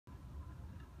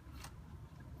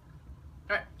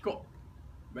Alright, cool.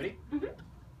 Ready? Mm-hmm.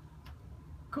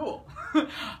 Cool.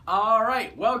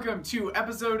 Alright, welcome to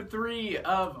episode 3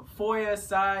 of FOIA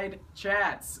Side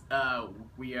Chats.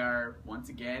 We are once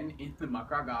again in the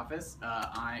MuckRock office.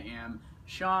 I am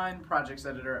Shawn, projects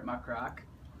editor at MuckRock.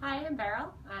 Hi, I'm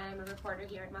Beryl. I'm a reporter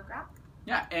here at MuckRock.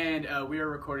 Yeah, and we are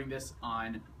recording this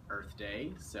on Earth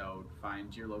Day, so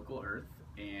find your local Earth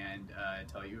and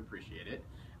tell you appreciate it.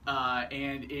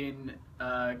 And in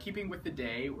keeping with the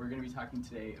day, we're going to be talking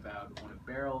today about one of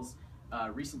Beryl's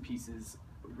recent pieces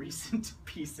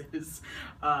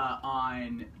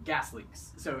on gas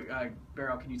leaks. So,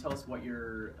 Beryl, can you tell us what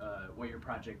your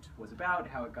project was about,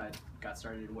 how it got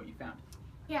started, and what you found?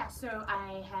 Yeah, so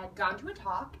I had gone to a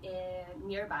talk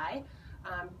nearby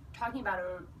talking about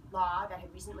a law that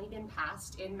had recently been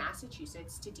passed in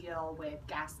Massachusetts to deal with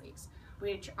gas leaks,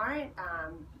 which aren't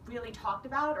really talked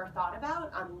about or thought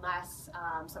about unless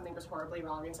something goes horribly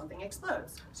wrong and something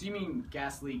explodes. So you mean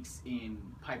gas leaks in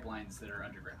pipelines that are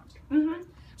underground? Mm-hmm.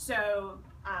 So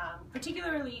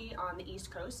particularly on the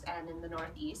East Coast and in the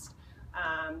Northeast,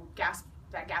 gas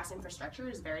infrastructure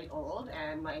is very old,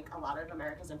 and like a lot of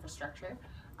America's infrastructure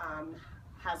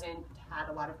hasn't had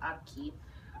a lot of upkeep.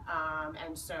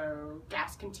 And so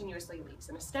gas continuously leaks.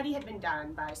 And a study had been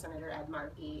done by Senator Ed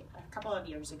Markey a couple of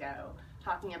years ago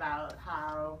talking about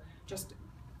how just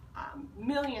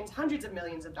hundreds of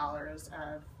millions of dollars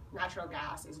of natural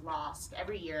gas is lost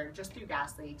every year just through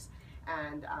gas leaks.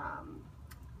 And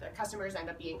the customers end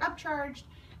up being upcharged.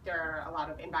 There are a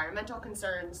lot of environmental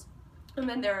concerns. And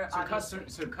then there are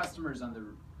so customers on the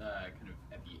kind of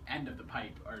at the end of the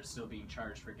pipe are still being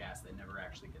charged for gas that never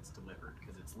actually gets delivered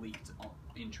because it's leaked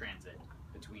in transit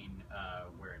between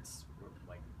where it's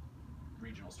like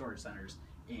regional storage centers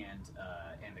and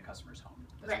the customer's home.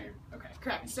 Right. Okay.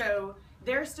 Correct. So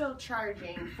they're still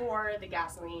charging for the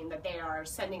gasoline that they are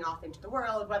sending off into the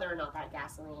world, whether or not that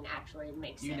gasoline actually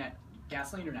makes it.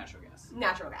 Gasoline or natural gas?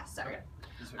 Natural gas. Sorry.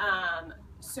 Okay.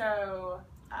 So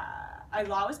a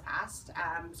law was passed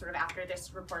sort of after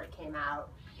this report came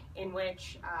out, in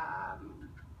which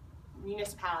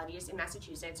municipalities in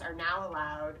Massachusetts are now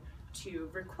allowed to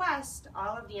request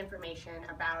all of the information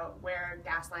about where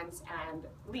gas lines and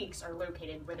leaks are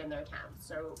located within their towns.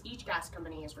 So each gas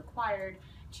company is required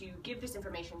to give this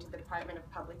information to the Department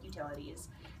of Public Utilities,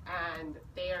 and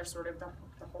they are sort of the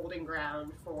holding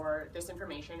ground for this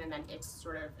information, and then it's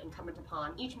sort of incumbent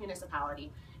upon each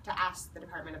municipality to ask the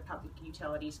Department of Public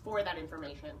Utilities for that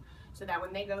information, so that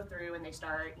when they go through and they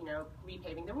start,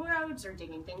 repaving the roads or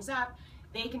digging things up,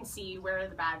 they can see where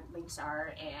the bad leaks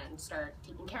are and start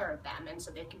taking care of them, and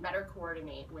so they can better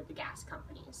coordinate with the gas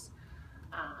companies.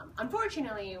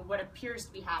 Unfortunately, what appears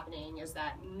to be happening is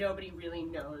that nobody really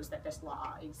knows that this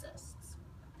law exists.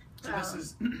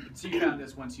 So you found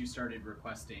this once you started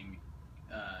requesting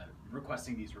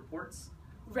these reports?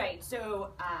 Right.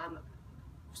 So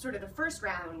sort of the first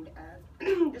round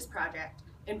of this project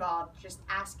involved just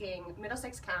asking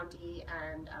Middlesex County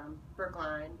and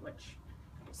Brookline, which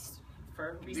is,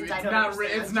 for reasons I don't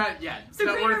understand. It's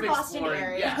not worth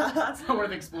exploring. Yeah, it's not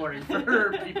worth exploring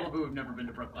for people who have never been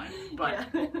to Brookline. But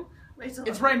yeah.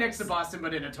 It's right next to Boston,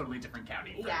 but in a totally different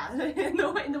county. Yeah, in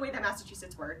the way that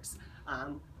Massachusetts works,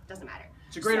 doesn't matter.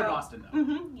 It's greater Boston, though.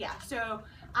 Mm-hmm, yeah, so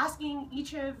asking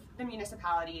each of the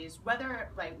municipalities what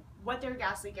their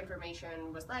gas leak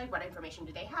information was like, what information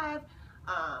do they have,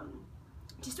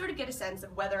 to sort of get a sense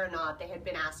of whether or not they had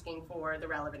been asking for the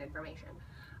relevant information.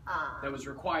 That was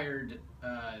required,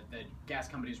 that gas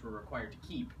companies were required to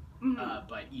keep,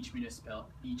 but each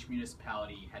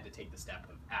municipality had to take the step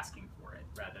of asking for it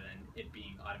rather than it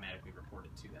being automatically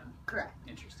reported to them. Correct.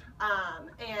 Interesting.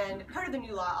 And part of the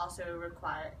new law also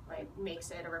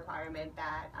makes it a requirement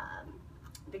that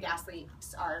the gas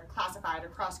leaks are classified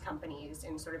across companies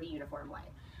in sort of a uniform way.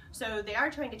 So they are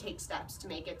trying to take steps to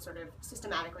make it sort of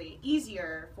systematically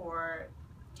easier for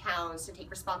towns to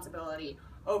take responsibility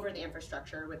over the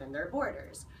infrastructure within their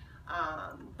borders.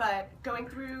 But going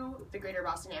through the greater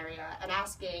Boston area and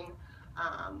asking,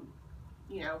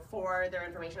 for their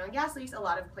information on gas leaks, a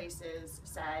lot of places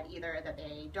said either that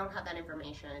they don't have that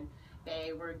information,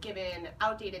 they were given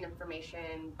outdated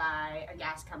information by a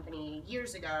gas company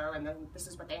years ago, and then this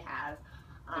is what they have.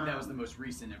 And that was the most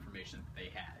recent information that they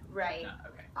had. Right.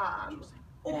 Okay. Interesting.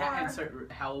 And so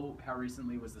how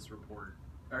recently was this report,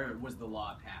 or was the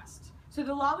law passed? So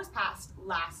the law was passed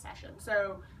last session.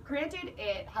 So granted,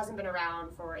 it hasn't been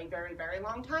around for a very, very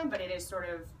long time, but it is sort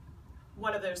of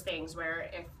one of those things where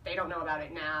if they don't know about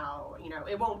it now,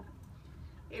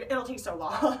 it'll take so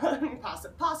long,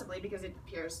 possibly because it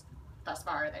appears thus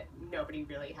far that nobody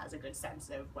really has a good sense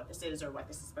of what this is or what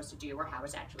this is supposed to do or how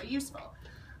it's actually useful.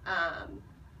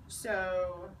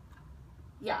 So,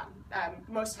 yeah,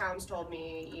 most towns told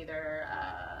me either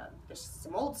there's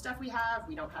some old stuff we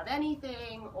don't have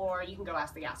anything, or you can go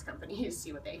ask the gas companies,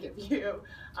 see what they give you,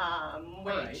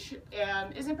 which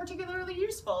isn't particularly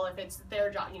useful if it's their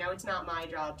job. You know, it's not my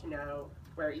job to know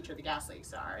where each of the gas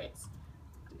leaks are.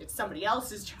 It's somebody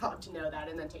else's job to know that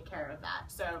and then take care of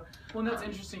that. So, well, that's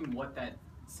interesting what that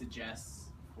suggests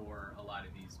for a lot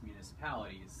of these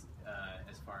municipalities,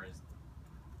 as far as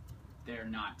they're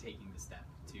not taking the step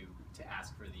to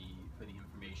ask for the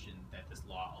information that this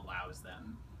law allows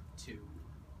them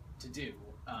to do.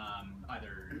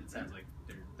 Either it sounds like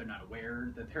they're not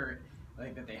aware that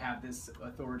that they have this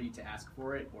authority to ask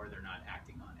for it, or they're not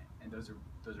acting on it, and those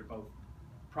are both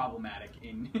problematic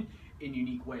in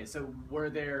unique ways. So were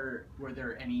there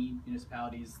any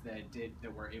municipalities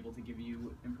that were able to give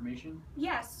you information?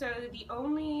 Yes. So the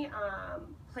only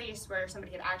place where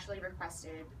somebody had actually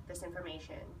requested this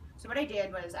information. So what I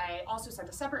did was I also sent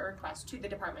a separate request to the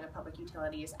Department of Public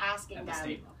Utilities asking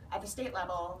them at the state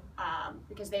level,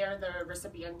 because they are the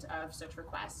recipient of such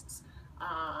requests.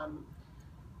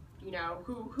 You know,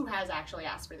 who has actually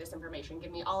asked for this information?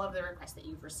 Give me all of the requests that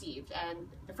you've received. And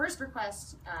the first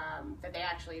request that they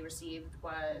actually received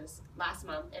was last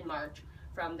month in March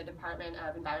from the Department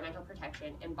of Environmental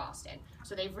Protection in Boston.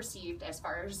 So they've received, as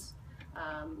far as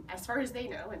they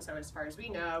know, and so as far as we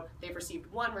know, they've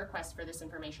received one request for this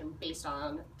information based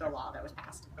on the law that was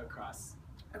passed Across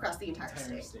the entire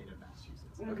state of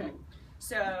Massachusetts. Mm-hmm. Okay.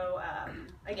 So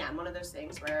again, one of those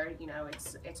things where, you know,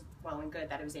 it's well and good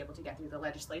that it was able to get through the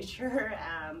legislature,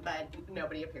 but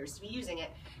nobody appears to be using it.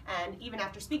 And even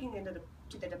after speaking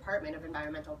to the Department of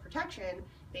Environmental Protection,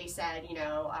 they said, you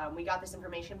know, we got this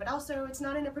information, but also it's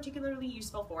not in a particularly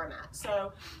useful format.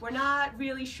 So we're not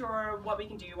really sure what we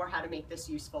can do or how to make this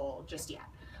useful just yet.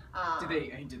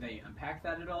 Did they unpack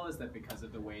that at all? Is that because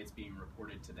of the way it's being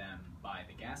reported to them by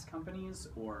the gas companies,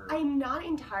 or? I'm not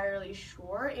entirely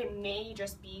sure. It may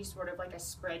just be sort of like a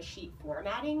spreadsheet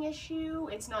formatting issue.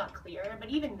 It's not clear, but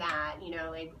even that, you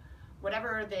know, like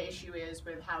whatever the issue is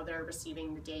with how they're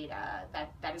receiving the data,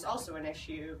 that is also an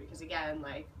issue, because again,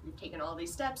 like, we've taken all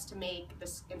these steps to make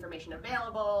this information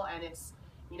available, and it's,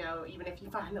 you know, even if you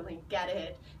finally get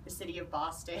it, the city of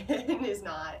Boston is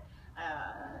not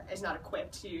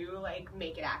equipped to like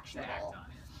make it actionable. To act on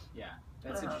it. Yeah,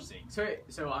 that's interesting.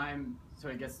 So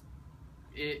I guess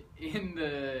in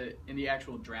the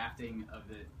actual drafting of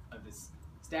this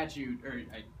statute, or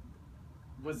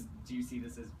do you see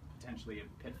this as potentially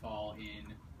a pitfall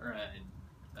or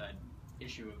an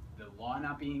issue of the law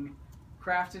not being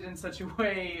crafted in such a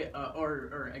way,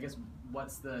 or I guess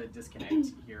what's the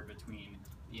disconnect here between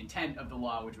the intent of the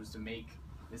law, which was to make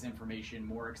this information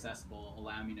more accessible,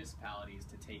 allow municipalities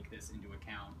to take this into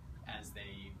account as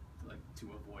they like to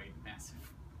avoid massive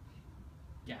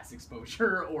gas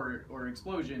exposure or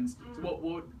explosions.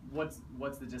 So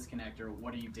what's the disconnect, or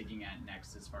what are you digging at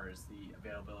next as far as the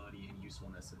availability and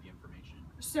usefulness of the information?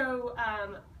 So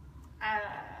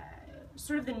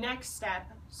sort of the next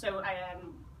step, so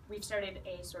we've started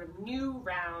a sort of new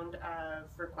round of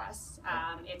requests.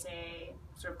 It's a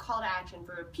sort of call to action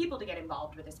for people to get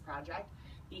involved with this project,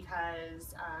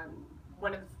 because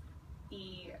one of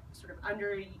the sort of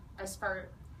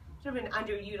an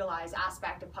underutilized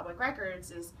aspect of public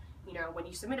records is, you know, when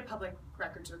you submit a public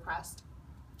records request,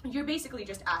 you're basically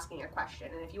just asking a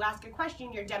question, and if you ask a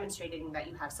question, you're demonstrating that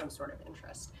you have some sort of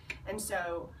interest. And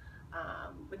so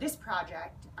with this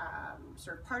project,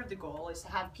 sort of part of the goal is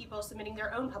to have people submitting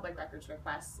their own public records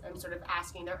requests and sort of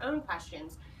asking their own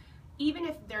questions, even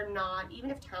if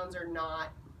towns are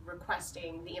not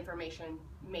requesting the information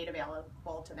made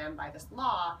available to them by this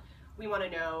law. We want to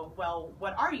know, well,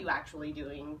 what are you actually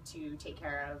doing to take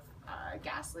care of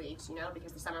gas leaks, you know,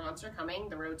 because the summer months are coming,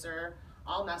 the roads are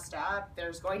all messed up,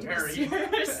 there's going to be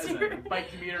as a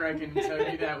bike commuter, I can tell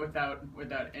you that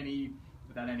without any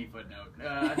footnote.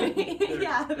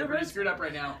 They're pretty screwed up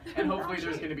right now, and hopefully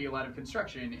there's going to be a lot of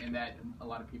construction, and that a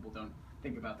lot of people don't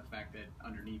think about the fact that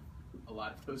underneath a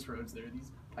lot of those roads there are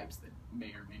these pipes that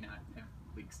may or may not have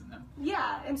leaks in them.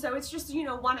 Yeah, and so it's just, you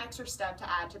know, one extra step to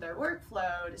add to their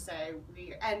workflow to say,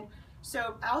 and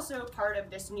so also part of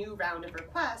this new round of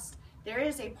requests, there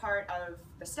is a part of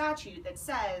the statute that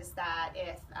says that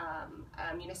if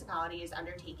a municipality is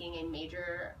undertaking a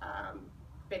major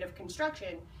bit of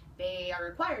construction, they are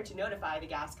required to notify the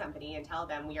gas company and tell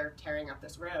them, we are tearing up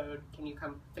this road, can you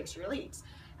come fix your leaks?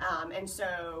 And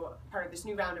so part of this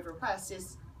new round of requests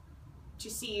is to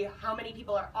see how many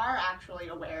people are actually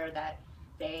aware that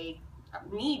they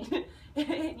need,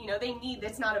 you know,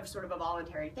 it's not a sort of a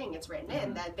voluntary thing, it's written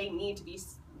in that they need to be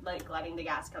like letting the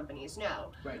gas companies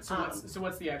know. Right. So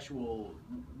what's the actual,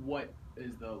 what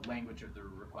is the language of the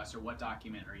request, or what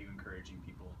document are you encouraging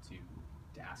people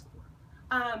to ask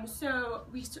for? So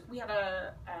we have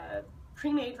a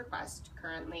pre-made request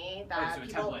currently that so a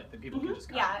people, template that people can just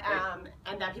copy. yeah,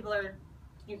 and that people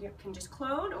you can just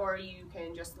clone, or you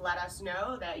can just let us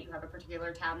know that you have a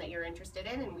particular town that you're interested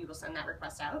in, and we will send that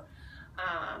request out.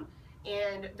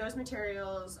 And those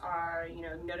materials are,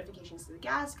 notifications to the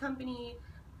gas company,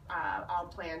 all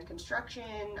planned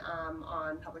construction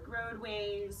on public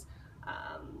roadways.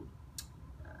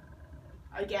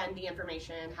 Again, the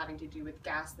information having to do with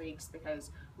gas leaks,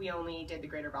 because we only did the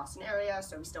greater Boston area,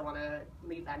 so we still want to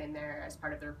leave that in there as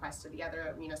part of the request to the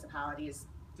other municipalities.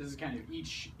 This is kind of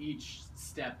each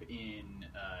step in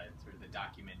sort of the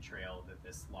document trail that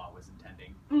this law was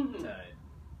intending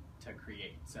to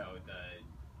create. So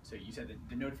you said that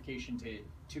the notification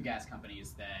to gas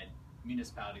companies that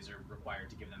municipalities are required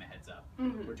to give them a heads up.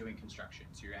 We're doing construction,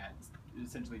 so you're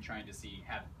essentially trying to see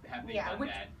have they done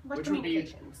that, which would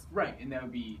be right, and that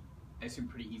would be, I assume,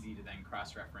 pretty easy to then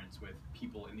cross-reference with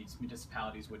people in these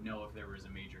municipalities would know if there was a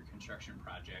major construction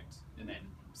project, and then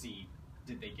see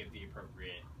did they give the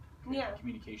appropriate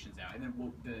communications out. And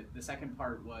then the second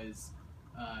part was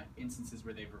instances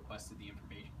where they've requested the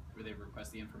information,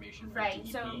 request the information from right.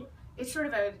 DEP. So it's sort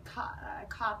of a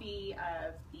copy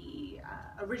of the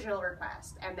original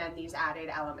request, and then these added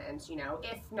elements.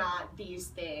 If not these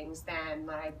things, then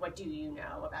like what do you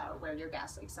know about where your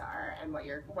gas leaks are, and what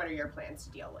are your plans to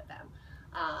deal with them.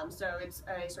 So it's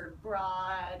a sort of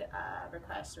broad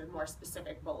request with more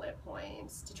specific bullet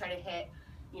points to try to hit,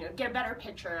 get a better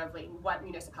picture of like what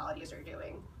municipalities are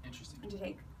doing. Interesting. And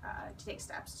to take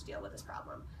steps to deal with this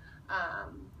problem.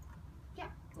 Yeah.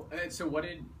 Cool. So what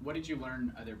did you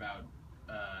learn either about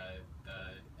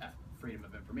the freedom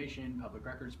of information, public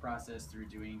records process through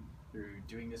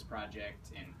doing this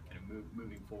project, and kind of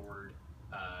moving forward?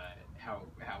 How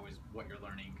is what you're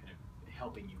learning kind of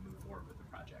helping you move forward with the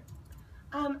project?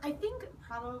 I think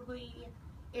probably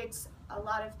it's a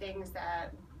lot of things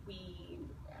that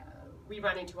we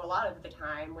run into a lot of the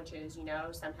time, which is,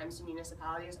 sometimes the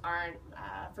municipalities aren't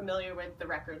familiar with the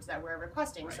records that we're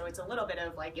requesting. Right. So it's a little bit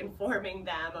of like informing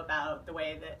them about the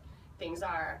way that things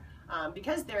are,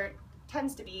 because there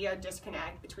tends to be a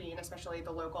disconnect between, especially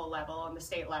the local level and the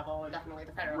state level, and definitely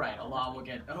the federal level. Right,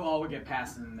 a law will get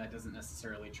passed, and that doesn't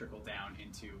necessarily trickle down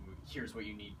into here's what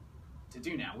you need to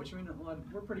do now. Which, I mean,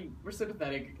 we're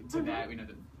sympathetic to that. We know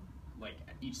that, like,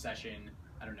 each session,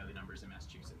 I don't know the numbers in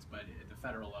Massachusetts, but at the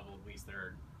federal level, at least, there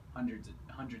are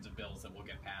hundreds of bills that will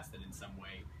get passed that in some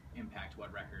way impact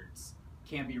what records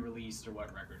can be released or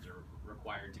what records are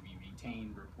required to be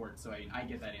maintained, reports. So I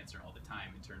get that answer all the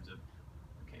time in terms of,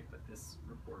 okay, but this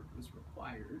report was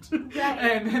required. Right.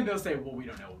 And then they'll say, well, we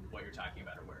don't know what you're talking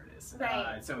about or where it is.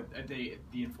 Right. So the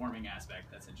informing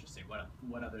aspect, that's interesting.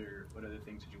 What other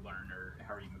things did you learn, or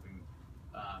how are you moving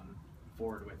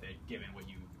forward with it, given what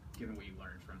you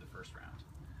learned from the first round?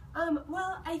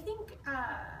 Well, I think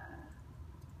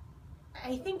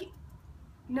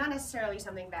not necessarily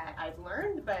something that I've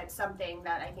learned, but something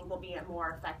that I think will be a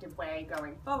more effective way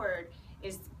going forward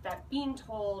is that being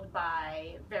told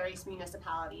by various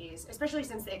municipalities, especially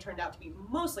since they turned out to be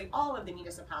mostly all of the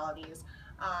municipalities,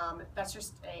 that's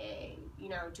just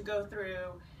to go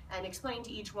through and explain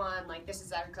to each one, like, this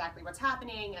is exactly what's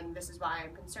happening and this is why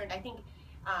I'm concerned. I think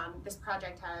this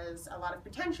project has a lot of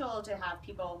potential to have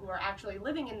people who are actually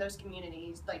living in those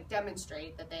communities like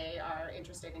demonstrate that they are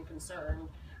interested and concerned,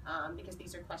 because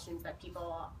these are questions that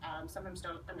people sometimes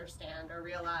don't understand or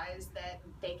realize that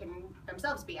they can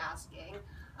themselves be asking.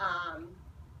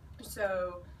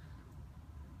 So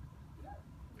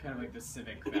kind of like the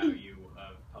civic value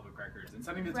of public records, and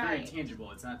something that's very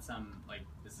tangible. It's not some, like,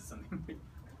 this is something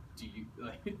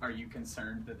like, are you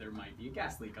concerned that there might be a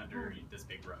gas leak under this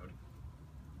big road?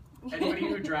 Anybody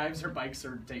who drives or bikes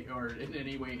or in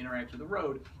any way interacts with the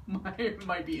road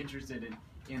might be interested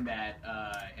in that,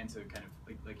 and so kind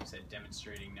of like you said,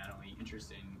 demonstrating not only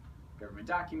interest in government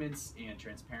documents and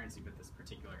transparency, but this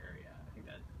particular area. I think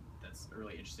that's a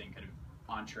really interesting kind of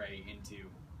entree into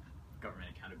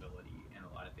government accountability and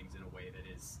a lot of things in a way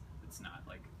it's not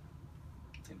like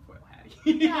tinfoil hatty.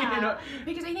 Yeah,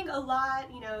 because I think a lot,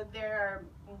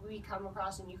 we come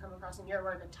across and you come across in your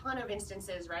work a ton of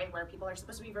instances, right, where people are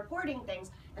supposed to be reporting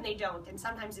things and they don't, and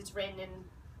sometimes it's written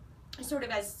in sort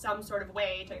of as some sort of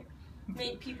way to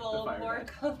make people more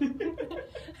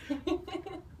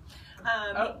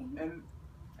and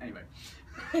anyway.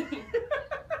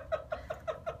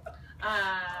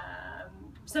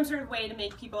 some sort of way to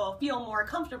make people feel more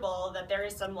comfortable that there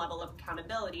is some level of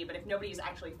accountability. But if nobody's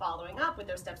actually following up with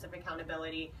those steps of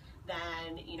accountability,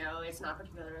 then, you know, it's not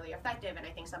particularly effective. And I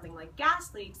think something like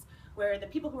gas leaks, where the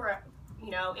people who are, you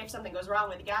know, if something goes wrong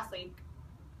with a gas leak,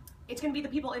 it's going to be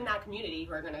the people in that community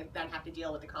who are going to then have to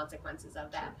deal with the consequences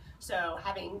of that. So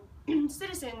having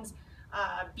citizens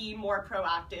be more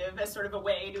proactive as sort of a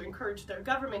way to encourage their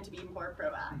government to be more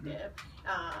proactive,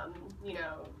 you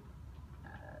know,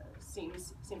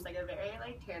 seems like a very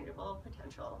like tangible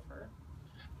potential for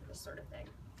this sort of thing.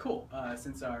 Cool.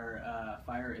 Since our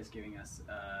fire is giving us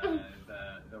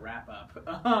the wrap up,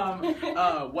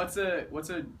 what's a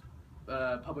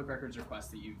public records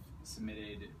request that you've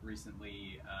submitted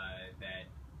recently that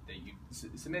you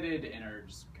submitted and are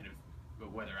just kind of,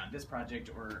 whether on this project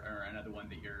or another one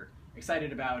that you're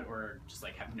excited about, or just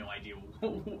like have no idea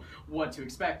what to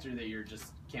expect, or that you're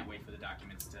just can't wait for the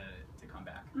documents to come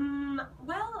back?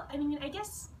 Well, I mean, I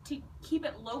guess to keep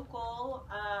it local,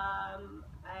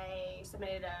 I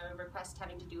submitted a request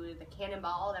having to do with a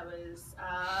cannonball that was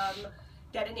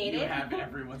detonated. You have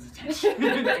everyone's attention.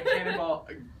 That cannonball.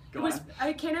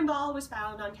 A cannonball was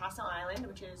found on Castle Island,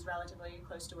 which is relatively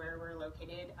close to where we're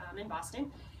located in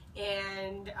Boston.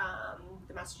 And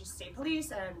the Massachusetts State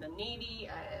Police and the Navy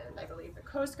and I believe the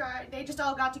Coast Guard, they just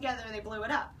all got together and they blew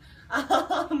it up.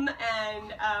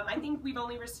 I think we've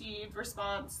only received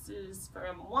responses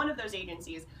from one of those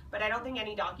agencies, but I don't think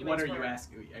any documents. What are you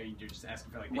asking? Are you just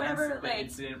asking for like the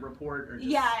incident report, or just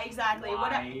yeah, exactly.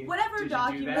 Whatever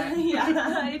document.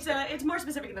 Yeah, it's more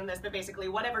specific than this, but basically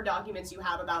whatever documents you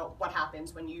have about what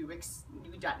happens when you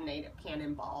detonate a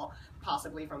cannonball,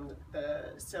 possibly from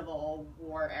the Civil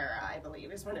War era, I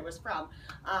believe, is when it was from.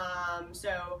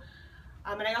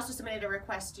 And I also submitted a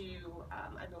request to,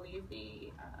 I believe,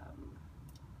 the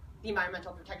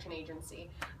Environmental Protection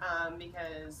Agency,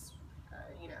 because,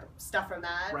 you know, stuff from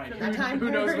that, right. From that time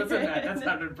Who knows what's in that? period. That's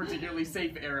not a particularly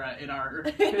safe era in our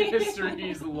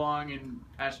history's long and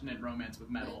passionate romance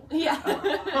with metal. Yeah,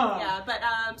 yeah, but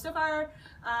so far,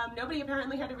 nobody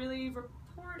apparently had to really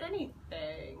report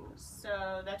anything.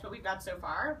 So that's what we've got so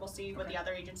far. We'll see what the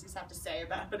other agencies have to say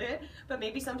about it. But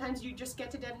maybe sometimes you just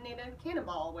get to detonate a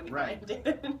cannonball when you find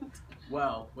it.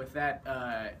 Well, with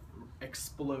that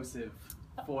explosive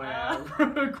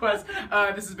FOIA request,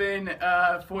 this has been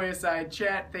FOIA Side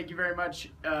Chat. Thank you very much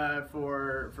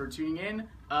for tuning in.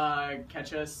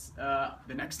 Catch us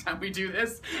the next time we do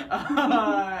this.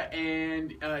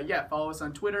 And yeah, follow us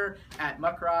on Twitter at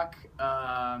MuckRock,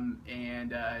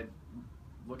 and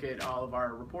look at all of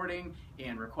our reporting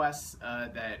and requests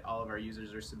that all of our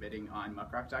users are submitting on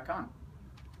MuckRock.com.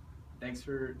 Thanks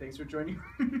for joining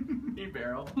me,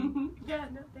 Beryl. Yeah,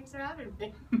 no, thanks for having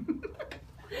me.